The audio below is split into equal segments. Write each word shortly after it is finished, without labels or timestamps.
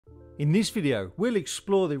In this video, we'll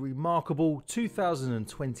explore the remarkable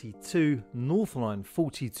 2022 Northline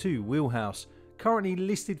 42 Wheelhouse, currently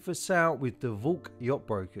listed for sale with the Yacht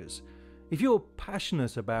brokers. If you're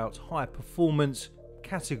passionate about high performance,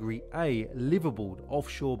 category A liveaboard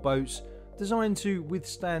offshore boats designed to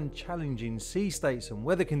withstand challenging sea states and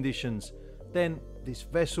weather conditions, then this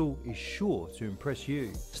vessel is sure to impress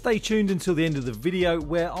you. Stay tuned until the end of the video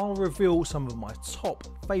where I'll reveal some of my top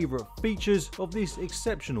favourite features of this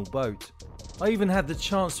exceptional boat. I even had the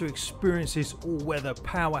chance to experience this all-weather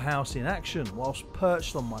powerhouse in action whilst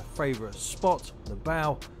perched on my favourite spot, the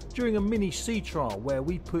bow, during a mini sea trial where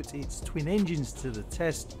we put its twin engines to the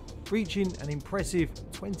test, reaching an impressive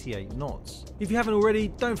 28 knots. If you haven't already,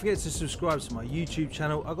 don't forget to subscribe to my YouTube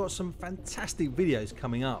channel. I've got some fantastic videos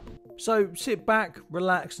coming up. So sit back,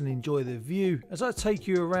 relax and enjoy the view as I take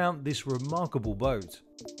you around this remarkable boat.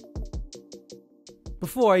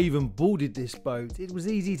 Before I even boarded this boat, it was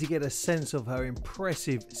easy to get a sense of her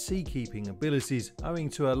impressive seakeeping abilities owing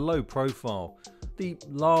to her low profile. The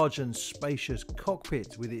large and spacious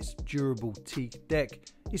cockpit with its durable teak deck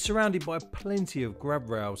is surrounded by plenty of grab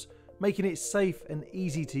rails, making it safe and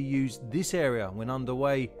easy to use this area when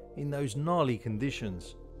underway in those gnarly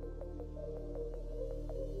conditions.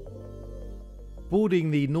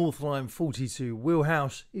 Boarding the Northline 42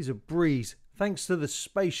 Wheelhouse is a breeze thanks to the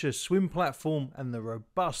spacious swim platform and the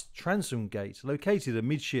robust transom gate located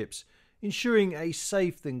amidships, ensuring a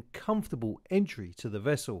safe and comfortable entry to the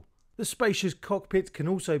vessel. The spacious cockpit can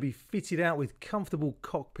also be fitted out with comfortable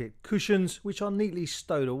cockpit cushions which are neatly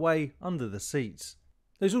stowed away under the seats.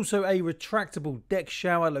 There's also a retractable deck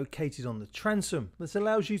shower located on the transom that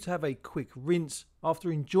allows you to have a quick rinse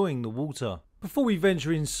after enjoying the water. Before we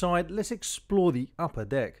venture inside, let's explore the upper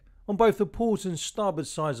deck. On both the port and starboard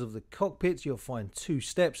sides of the cockpit, you'll find two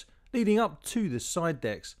steps leading up to the side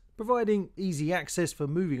decks, providing easy access for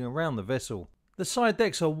moving around the vessel. The side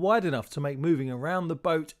decks are wide enough to make moving around the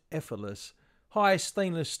boat effortless. High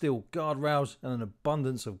stainless steel guardrails and an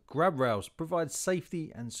abundance of grab rails provide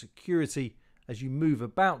safety and security as you move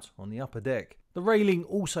about on the upper deck. The railing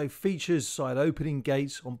also features side opening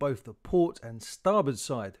gates on both the port and starboard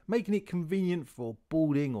side, making it convenient for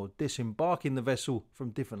boarding or disembarking the vessel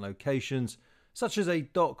from different locations, such as a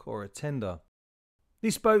dock or a tender.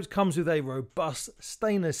 This boat comes with a robust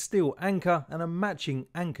stainless steel anchor and a matching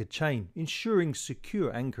anchor chain, ensuring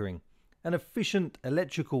secure anchoring. An efficient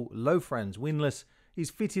electrical low-frans windlass is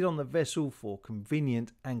fitted on the vessel for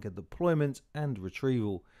convenient anchor deployment and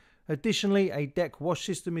retrieval. Additionally, a deck wash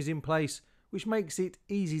system is in place, which makes it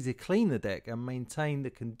easy to clean the deck and maintain the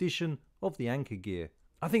condition of the anchor gear.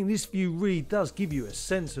 I think this view really does give you a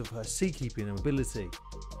sense of her seakeeping ability.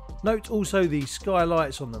 Note also the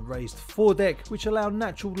skylights on the raised foredeck, which allow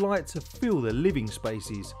natural light to fill the living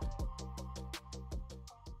spaces.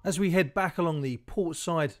 As we head back along the port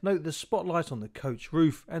side, note the spotlight on the coach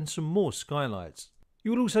roof and some more skylights. You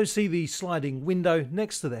will also see the sliding window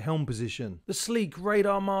next to the helm position. The sleek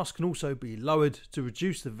radar mast can also be lowered to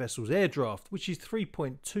reduce the vessel's air draft, which is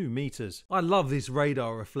 3.2 meters. I love this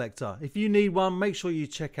radar reflector. If you need one, make sure you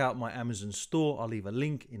check out my Amazon store. I'll leave a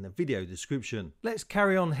link in the video description. Let's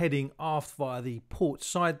carry on heading aft via the port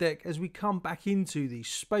side deck as we come back into the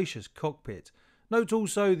spacious cockpit. Note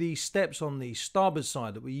also the steps on the starboard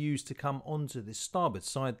side that we use to come onto the starboard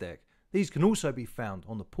side deck. These can also be found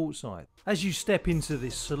on the port side. As you step into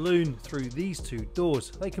this saloon through these two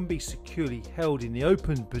doors, they can be securely held in the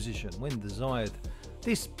open position when desired.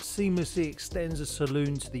 This seamlessly extends the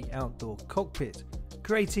saloon to the outdoor cockpit,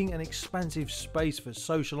 creating an expansive space for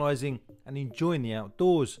socialising and enjoying the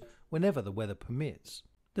outdoors whenever the weather permits.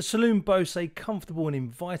 The saloon boasts a comfortable and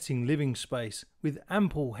inviting living space with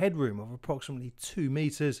ample headroom of approximately 2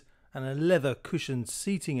 meters and a leather cushioned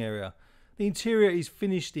seating area. The interior is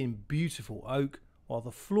finished in beautiful oak, while the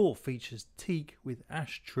floor features teak with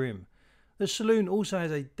ash trim. The saloon also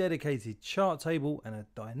has a dedicated chart table and a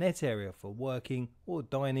dinette area for working or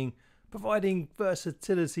dining, providing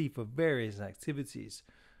versatility for various activities.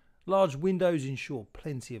 Large windows ensure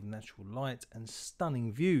plenty of natural light and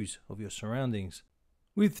stunning views of your surroundings.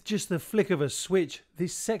 With just the flick of a switch,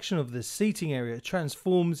 this section of the seating area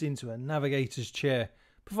transforms into a navigator's chair,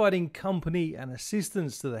 providing company and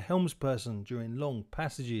assistance to the helmsperson during long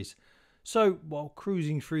passages. So, while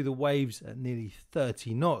cruising through the waves at nearly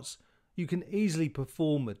 30 knots, you can easily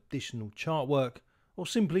perform additional chart work or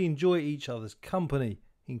simply enjoy each other's company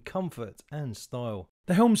in comfort and style.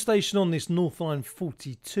 The helm station on this Northline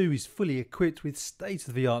 42 is fully equipped with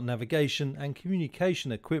state-of-the-art navigation and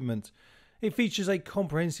communication equipment. It features a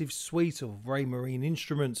comprehensive suite of Raymarine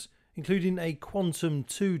instruments, including a Quantum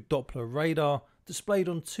 2 Doppler radar displayed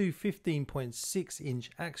on two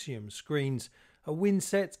 15.6-inch Axiom screens, a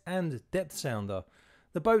windset and depth sounder.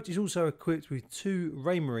 The boat is also equipped with two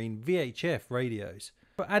Raymarine VHF radios.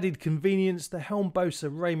 For added convenience, the helm boasts a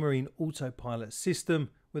Raymarine autopilot system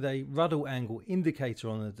with a rudder angle indicator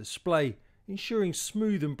on the display, ensuring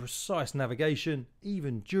smooth and precise navigation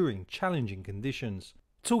even during challenging conditions.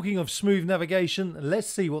 Talking of smooth navigation, let's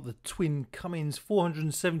see what the twin Cummins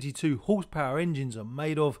 472 horsepower engines are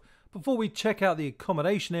made of before we check out the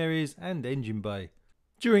accommodation areas and engine bay.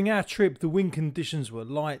 During our trip, the wind conditions were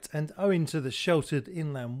light, and owing to the sheltered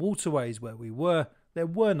inland waterways where we were, there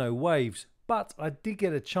were no waves, but I did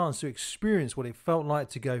get a chance to experience what it felt like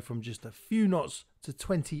to go from just a few knots to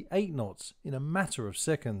 28 knots in a matter of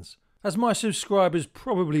seconds. As my subscribers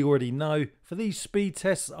probably already know, for these speed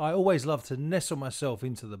tests I always love to nestle myself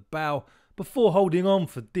into the bow before holding on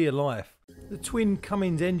for dear life. The twin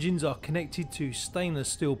Cummins engines are connected to stainless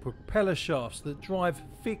steel propeller shafts that drive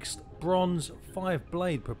fixed bronze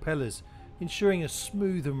 5-blade propellers, ensuring a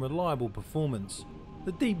smooth and reliable performance.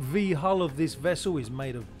 The deep V hull of this vessel is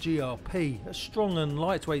made of GRP, a strong and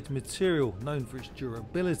lightweight material known for its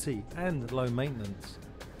durability and low maintenance.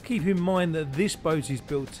 Keep in mind that this boat is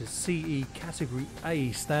built to CE Category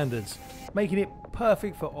A standards, making it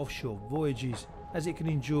perfect for offshore voyages, as it can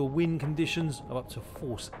endure wind conditions of up to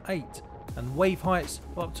force 8 and wave heights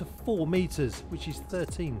of up to 4 meters, which is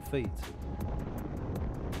 13 feet.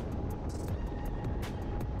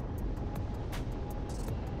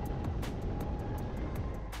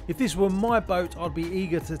 If this were my boat, I'd be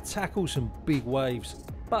eager to tackle some big waves.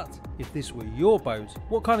 But if this were your boat,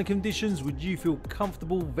 what kind of conditions would you feel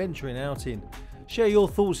comfortable venturing out in? Share your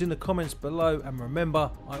thoughts in the comments below, and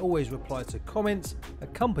remember, I always reply to comments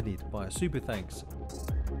accompanied by a super thanks.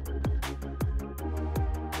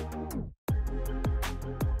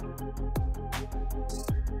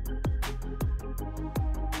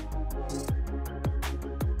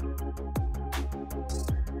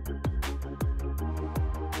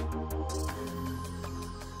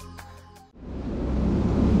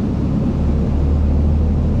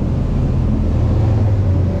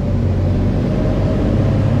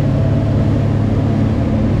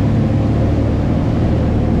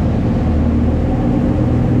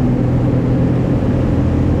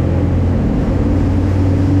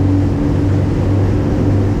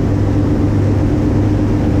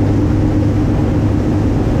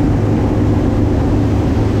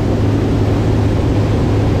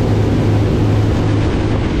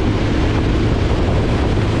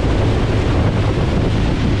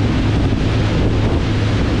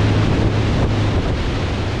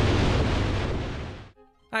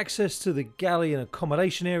 Access to the galley and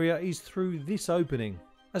accommodation area is through this opening.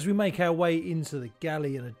 As we make our way into the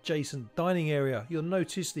galley and adjacent dining area, you'll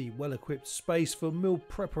notice the well-equipped space for meal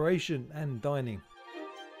preparation and dining.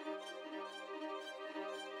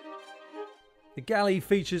 The galley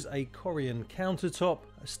features a Corian countertop,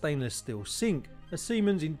 a stainless steel sink, a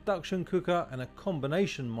Siemens induction cooker and a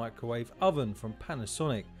combination microwave oven from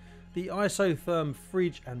Panasonic. The isotherm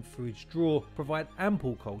fridge and fridge drawer provide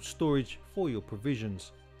ample cold storage for your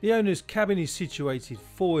provisions. The owner's cabin is situated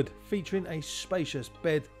forward, featuring a spacious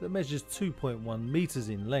bed that measures 2.1 meters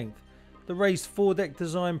in length. The raised foredeck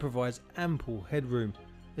design provides ample headroom.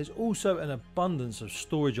 There's also an abundance of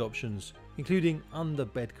storage options, including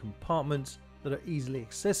under-bed compartments that are easily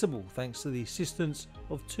accessible thanks to the assistance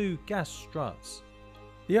of two gas struts.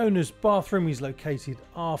 The owner's bathroom is located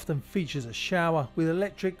aft and features a shower with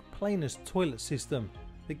electric planeless toilet system.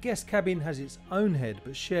 The guest cabin has its own head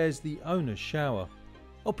but shares the owner's shower.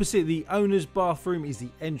 Opposite the owner's bathroom is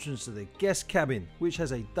the entrance to the guest cabin, which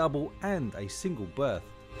has a double and a single berth.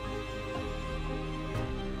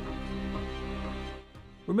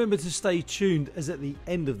 Remember to stay tuned, as at the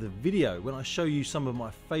end of the video, when I show you some of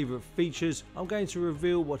my favourite features, I'm going to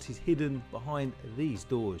reveal what is hidden behind these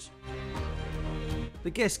doors.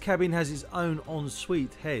 The guest cabin has its own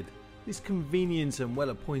ensuite head. This convenient and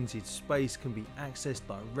well-appointed space can be accessed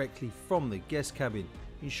directly from the guest cabin,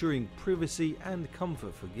 ensuring privacy and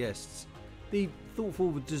comfort for guests. The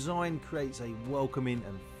thoughtful design creates a welcoming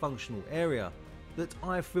and functional area that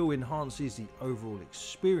I feel enhances the overall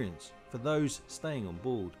experience for those staying on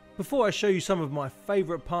board. Before I show you some of my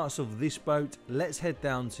favourite parts of this boat, let's head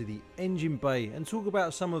down to the engine bay and talk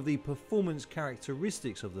about some of the performance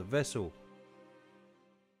characteristics of the vessel.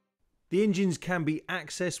 The engines can be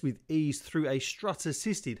accessed with ease through a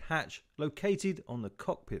strut-assisted hatch located on the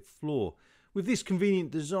cockpit floor. With this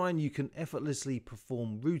convenient design, you can effortlessly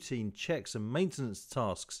perform routine checks and maintenance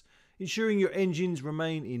tasks, ensuring your engines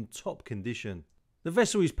remain in top condition. The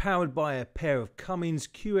vessel is powered by a pair of Cummins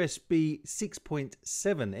QSB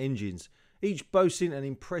 6.7 engines, each boasting an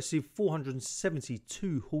impressive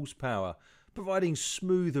 472 horsepower, providing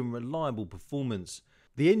smooth and reliable performance.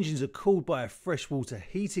 The engines are cooled by a freshwater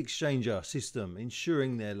heat exchanger system,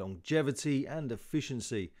 ensuring their longevity and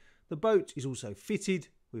efficiency. The boat is also fitted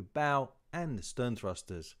with bow and stern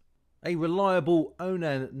thrusters. A reliable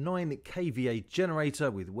Onan 9 kVA generator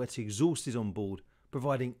with wet exhaust is on board,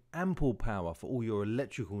 providing ample power for all your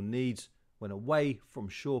electrical needs when away from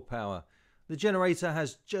shore power. The generator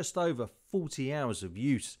has just over 40 hours of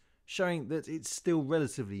use, showing that it's still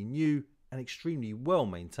relatively new and extremely well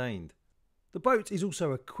maintained. The boat is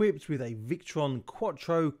also equipped with a Victron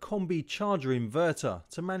Quattro Combi charger inverter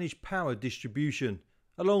to manage power distribution,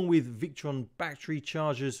 along with Victron battery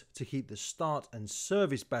chargers to keep the start and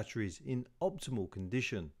service batteries in optimal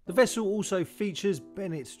condition. The vessel also features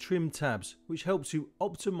Bennett trim tabs, which help to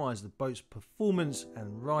optimise the boat's performance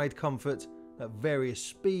and ride comfort at various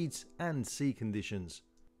speeds and sea conditions.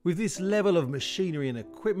 With this level of machinery and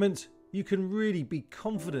equipment, you can really be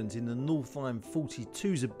confident in the Northline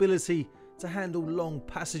 42's ability to handle long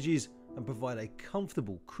passages and provide a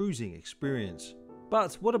comfortable cruising experience.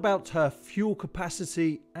 But what about her fuel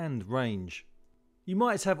capacity and range? You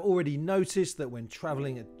might have already noticed that when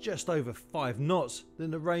travelling at just over 5 knots, then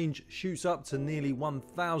the range shoots up to nearly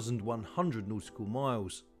 1,100 nautical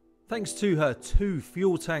miles. Thanks to her 2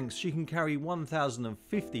 fuel tanks, she can carry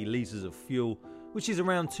 1,050 litres of fuel, which is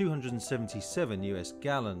around 277 US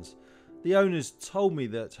gallons. The owners told me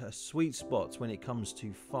that her sweet spot when it comes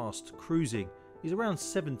to fast cruising is around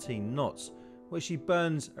 17 knots, where she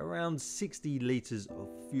burns around 60 litres of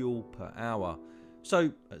fuel per hour.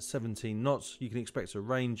 So at 17 knots you can expect a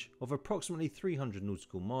range of approximately 300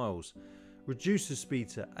 nautical miles. Reduce the speed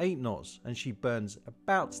to 8 knots and she burns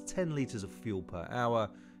about 10 litres of fuel per hour,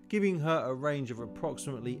 giving her a range of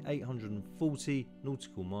approximately 840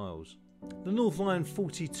 nautical miles. The Northline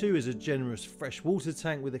 42 is a generous freshwater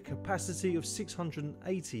tank with a capacity of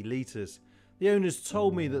 680 litres. The owners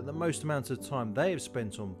told me that the most amount of time they have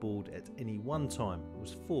spent on board at any one time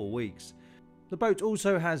was 4 weeks. The boat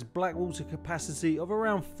also has black water capacity of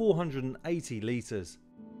around 480 litres.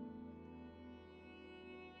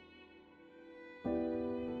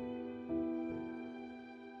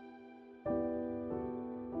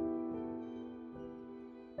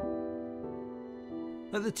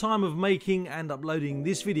 At the time of making and uploading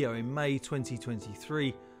this video in May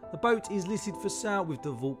 2023, the boat is listed for sale with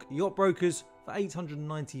the Volk Yacht Brokers for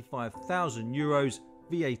 €895,000,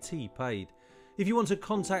 VAT paid. If you want to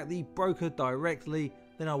contact the broker directly,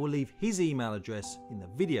 then I will leave his email address in the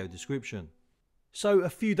video description. So a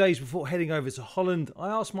few days before heading over to Holland, I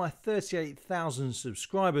asked my 38,000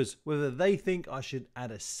 subscribers whether they think I should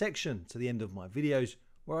add a section to the end of my videos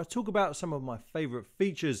where I talk about some of my favourite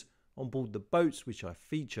features on board the boats which I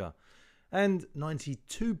feature. And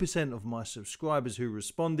 92% of my subscribers who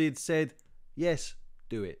responded said, yes,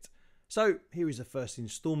 do it. So here is the first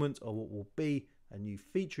instalment of what will be a new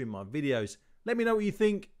feature in my videos. Let me know what you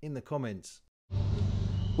think in the comments.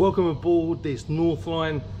 Welcome aboard this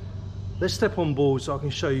Northline. Let's step on board so I can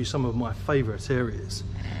show you some of my favourite areas.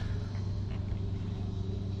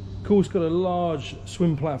 Of course, got a large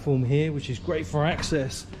swim platform here, which is great for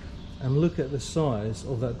access. And look at the size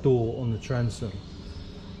of that door on the transom.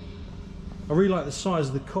 I really like the size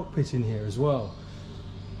of the cockpit in here as well.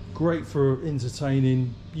 Great for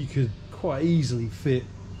entertaining. You could quite easily fit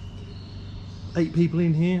 8 people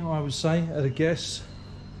in here, I would say, at a guess.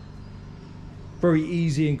 Very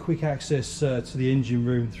easy and quick access to the engine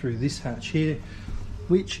room through this hatch here,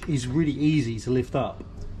 which is really easy to lift up.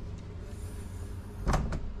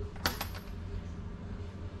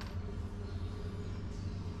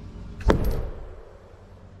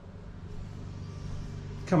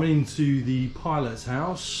 Coming into the pilot's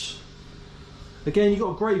house. Again, you've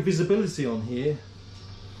got great visibility on here.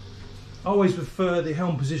 I always prefer the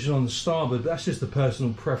helm position on the starboard, but that's just a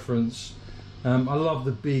personal preference. I love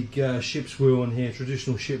the big ship's wheel on here,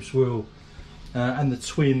 traditional ship's wheel, and the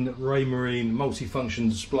twin Raymarine multifunction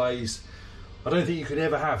displays. I don't think you could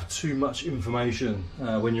ever have too much information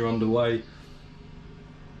when you're underway,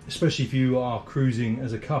 especially if you are cruising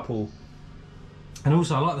as a couple. And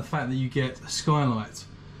also I like the fact that you get a skylight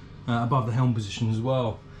above the helm position as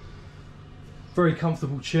well. Very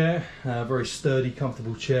comfortable chair, very sturdy,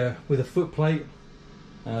 comfortable chair with a foot plate,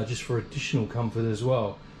 just for additional comfort as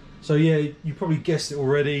well. So yeah, you probably guessed it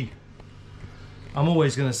already. I'm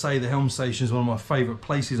always going to say the helm station is one of my favourite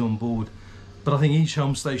places on board, but I think each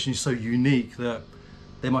helm station is so unique that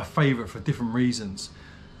they're my favourite for different reasons.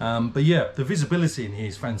 But yeah, the visibility in here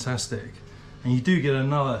is fantastic, and you do get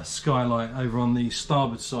another skylight over on the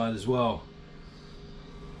starboard side as well.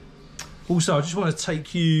 Also, I just want to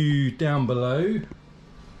take you down below,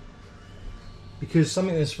 because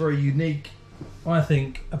something that's very unique, I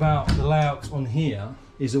think, about the layout on here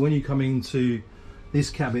is that when you come into this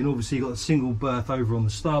cabin, obviously you've got a single berth over on the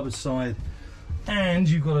starboard side and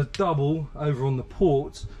you've got a double over on the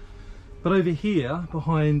port. But over here,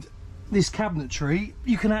 behind this cabinetry,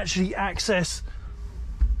 you can actually access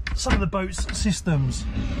some of the boat's systems,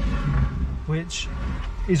 which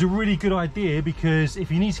is a really good idea, because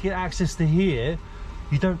if you need to get access to here,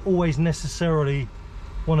 you don't always necessarily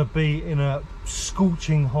want to be in a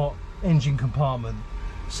scorching hot engine compartment.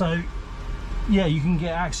 So yeah, you can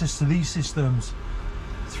get access to these systems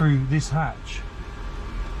through this hatch,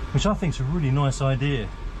 which I think is a really nice idea.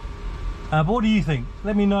 But what do you think?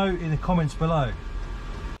 Let me know in the comments below.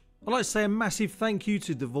 I'd like to say a massive thank you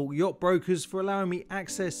to DeVault Yacht Brokers for allowing me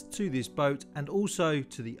access to this boat, and also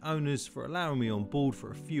to the owners for allowing me on board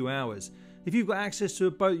for a few hours. If you've got access to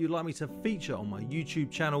a boat you'd like me to feature on my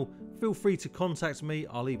YouTube channel, feel free to contact me.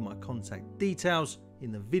 I'll leave my contact details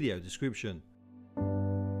in the video description.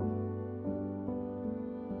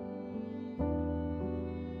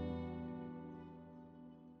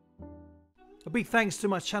 A big thanks to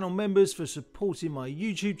my channel members for supporting my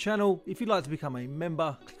YouTube channel. If you'd like to become a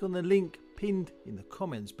member, click on the link pinned in the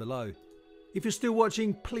comments below. If you're still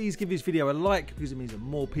watching, please give this video a like, because it means that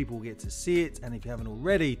more people will get to see it. And if you haven't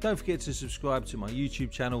already, don't forget to subscribe to my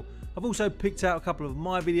YouTube channel. I've also picked out a couple of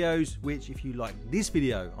my videos, which if you like this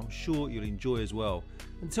video, I'm sure you'll enjoy as well.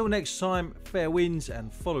 Until next time, fair winds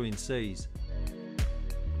and following seas.